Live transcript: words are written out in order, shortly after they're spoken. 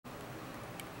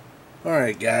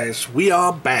Alright guys, we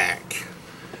are back.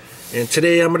 And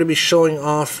today I'm going to be showing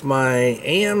off my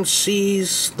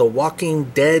AMC's The Walking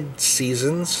Dead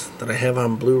seasons that I have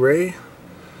on Blu-ray,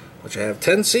 which I have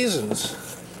 10 seasons.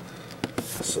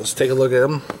 So let's take a look at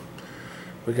them.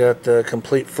 We got the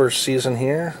complete first season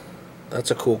here.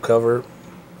 That's a cool cover.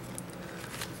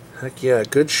 Heck yeah,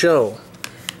 good show.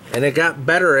 And it got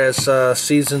better as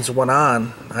seasons went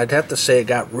on. I'd have to say it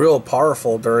got real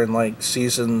powerful during like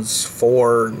seasons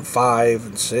 4 and 5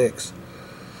 and 6.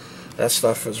 That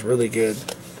stuff was really good.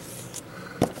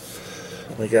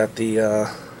 We got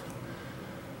the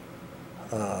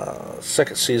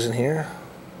second season here.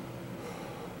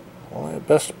 Only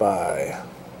Best Buy.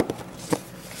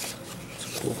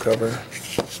 It's a cool cover.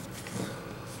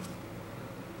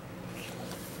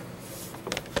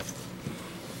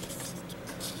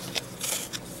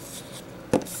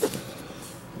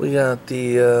 We got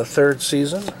the third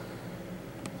season.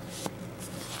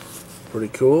 Pretty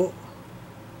cool.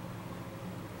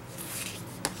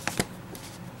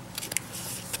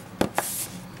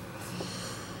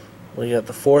 We got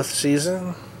the fourth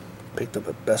season. Picked up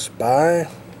at Best Buy a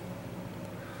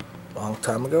long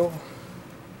time ago.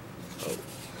 Oh,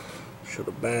 show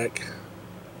the back.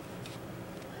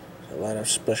 A lot of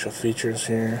special features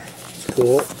here. It's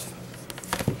cool.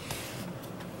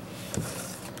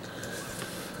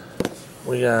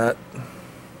 We got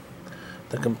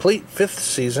the complete fifth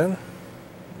season,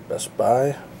 Best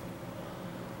Buy.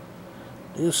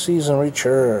 New season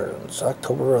returns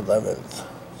October 11th,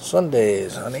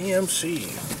 Sundays on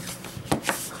AMC.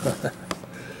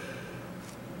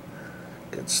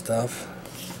 Good stuff.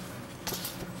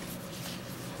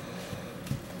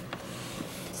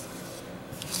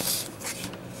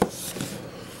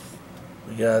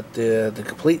 We got the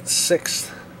complete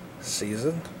sixth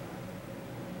season.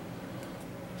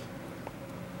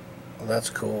 Well,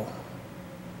 that's cool.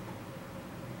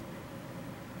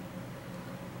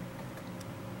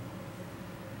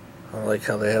 I like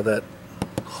how they have that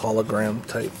hologram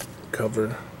type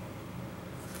cover.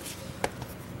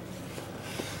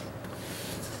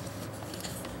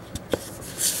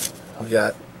 We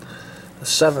got the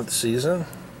seventh season.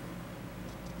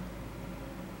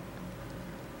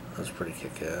 That's pretty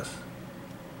kick-ass.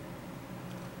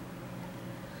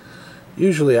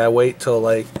 Usually I wait till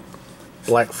like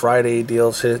Black Friday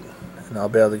deals hit and I'll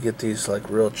be able to get these like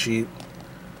real cheap.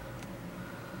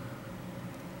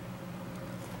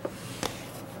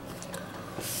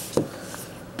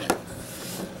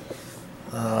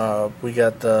 We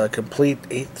got the complete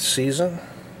 8th season.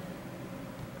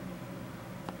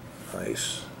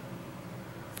 Nice.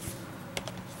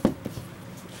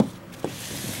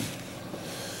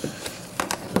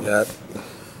 We got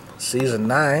season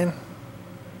 9.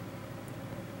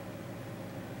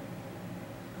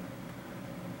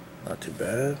 Not too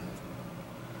bad.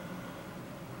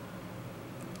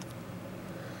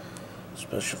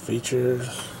 Special features.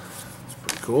 It's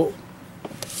pretty cool.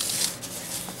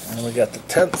 And we got the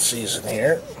 10th season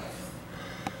here.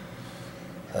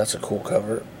 That's a cool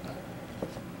cover.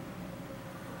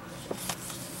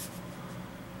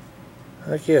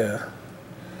 Heck yeah.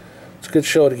 It's a good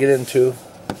show to get into.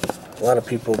 A lot of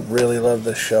people really love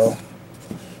this show.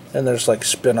 And there's like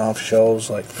spin-off shows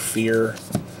like Fear,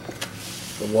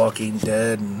 The Walking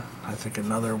Dead, and I think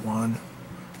another one.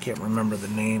 Can't remember the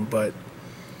name, but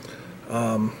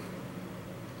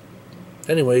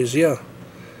anyways, yeah.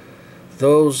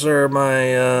 Those are my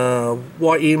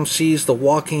AMC's The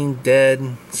Walking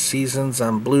Dead seasons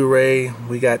on Blu-ray.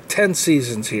 We got 10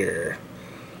 seasons here.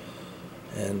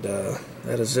 And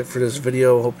that is it for this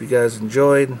video. Hope you guys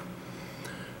enjoyed.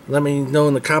 Let me know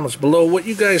in the comments below what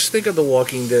you guys think of The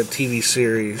Walking Dead TV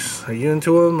series. Are you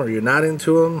into them? Are you not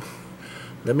into them?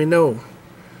 Let me know.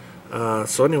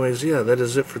 So anyways, yeah, that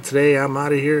is it for today. I'm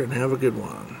out of here and have a good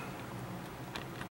one.